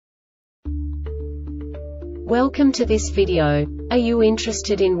Welcome to this video. Are you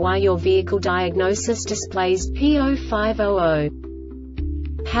interested in why your vehicle diagnosis displays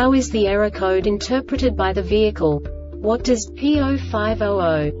P0500? How is the error code interpreted by the vehicle? What does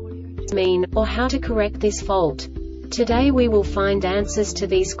P0500 mean, or how to correct this fault? Today we will find answers to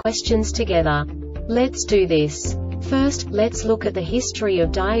these questions together. Let's do this. First, let's look at the history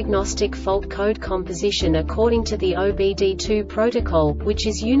of diagnostic fault code composition according to the OBD2 protocol, which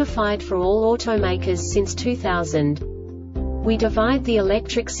is unified for all automakers since 2000. We divide the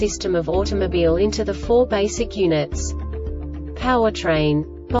electric system of automobile into the four basic units: powertrain,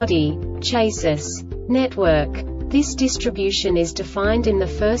 body, chassis, network. This distribution is defined in the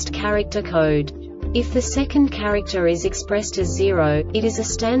first character code. If the second character is expressed as 0, it is a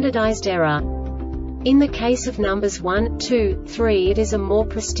standardized error. In the case of numbers 1, 2, 3, it is a more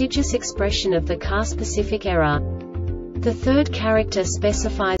prestigious expression of the car-specific error. The third character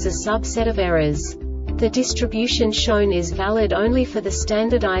specifies a subset of errors. The distribution shown is valid only for the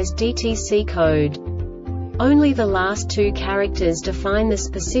standardized DTC code. Only the last two characters define the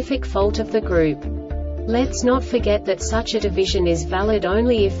specific fault of the group. Let's not forget that such a division is valid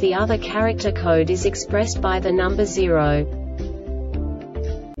only if the other character code is expressed by the number 0.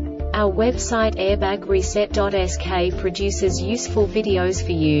 Our website airbagreset.sk produces useful videos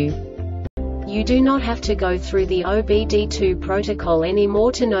for you. You do not have to go through the OBD2 protocol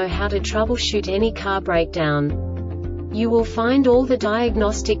anymore to know how to troubleshoot any car breakdown. You will find all the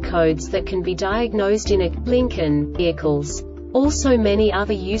diagnostic codes that can be diagnosed in a Lincoln vehicles. Also many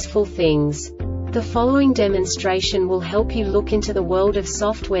other useful things. The following demonstration will help you look into the world of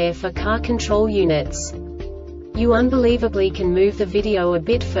software for car control units. You unbelievably can move the video a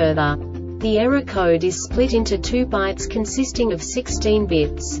bit further. The error code is split into 2 bytes consisting of 16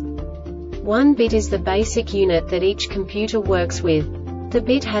 bits. 1 bit is the basic unit that each computer works with. The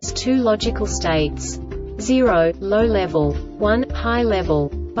bit has 2 logical states: 0, low level, 1, high level.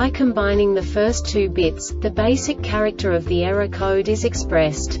 By combining the first 2 bits, the basic character of the error code is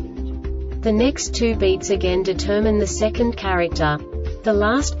expressed. The next 2 beats again determine the second character. The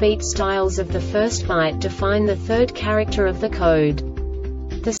last beat styles of the first byte define the third character of the code.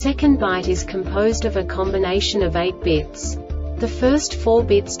 The second byte is composed of a combination of 8 bits. The first 4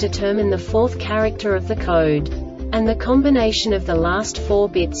 bits determine the fourth character of the code. And the combination of the last 4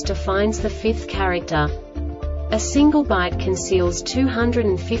 bits defines the fifth character. A single byte conceals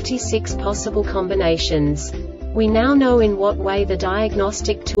 256 possible combinations. We now know in what way the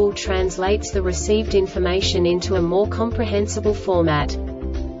diagnostic tool translates the received information into a more comprehensible format.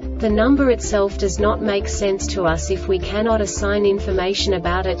 The number itself does not make sense to us if we cannot assign information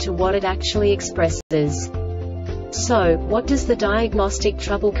about it to what it actually expresses. So, what does the Diagnostic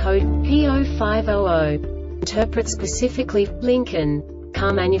Trouble Code P0500 interpret specifically for Lincoln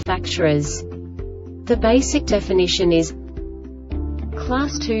car manufacturers? The basic definition is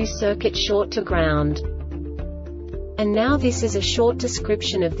Class 2 circuit short to ground. And now this is a short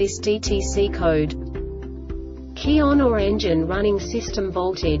description of this DTC code. Key on or engine running system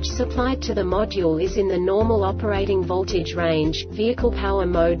voltage supplied to the module is in the normal operating voltage range. Vehicle power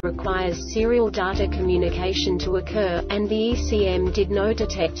mode requires serial data communication to occur, and the ECM did not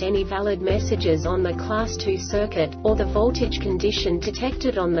detect any valid messages on the Class 2 circuit, or the voltage condition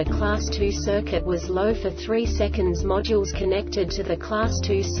detected on the Class 2 circuit was low for 3 seconds. Modules connected to the Class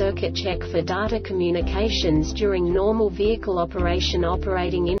 2 circuit check for data communications during normal vehicle operation.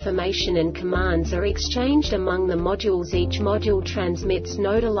 Operating information and commands are exchanged among the modules. Each module transmits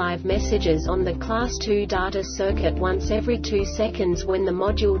node-alive messages on the Class 2 data circuit once every 2 seconds. When the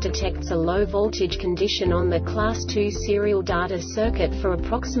module detects a low voltage condition on the Class 2 serial data circuit for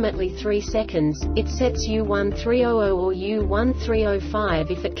approximately 3 seconds, it sets U1300 or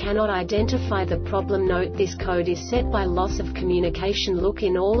U1305. If it cannot identify the problem, note this code is set by loss of communication. Look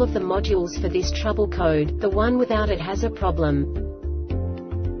in all of the modules for this trouble code. The one without it has a problem.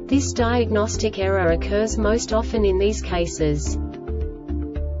 This diagnostic error occurs most often in these cases.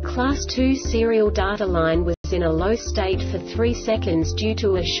 Class 2 serial data line was in a low state for 3 seconds due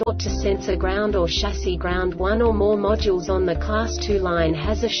to a short to sensor ground or chassis ground. One or more modules on the Class 2 line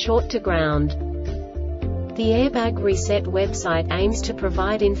has a short to ground. The Airbag Reset website aims to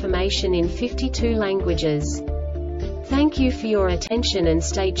provide information in 52 languages. Thank you for your attention and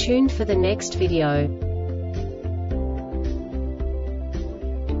stay tuned for the next video.